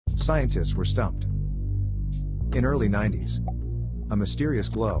Scientists were stumped. In early 90s, a mysterious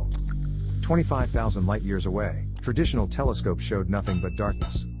glow, 25,000 light-years away, traditional telescopes showed nothing but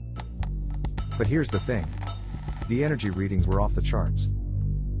darkness. But here's the thing. The energy readings were off the charts.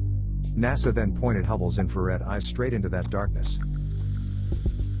 NASA then pointed Hubble's infrared eyes straight into that darkness.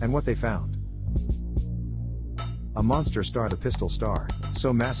 And what they found? A monster star, the Pistol Star,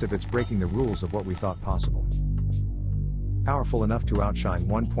 so massive it's breaking the rules of what we thought possible. Powerful enough to outshine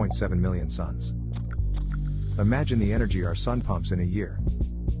 1.7 million suns. Imagine the energy our sun pumps in a year.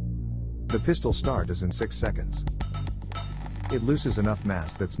 The Pistol Star does in 6 seconds. It loses enough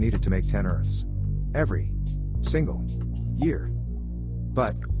mass that's needed to make 10 Earths. Every single year.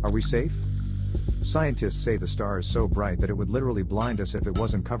 But, are we safe? Scientists say the star is so bright that it would literally blind us if it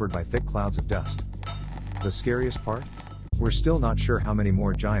wasn't covered by thick clouds of dust. The scariest part? We're still not sure how many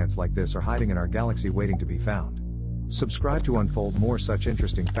more giants like this are hiding in our galaxy waiting to be found. Subscribe to unfold more such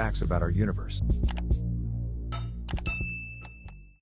interesting facts about our universe.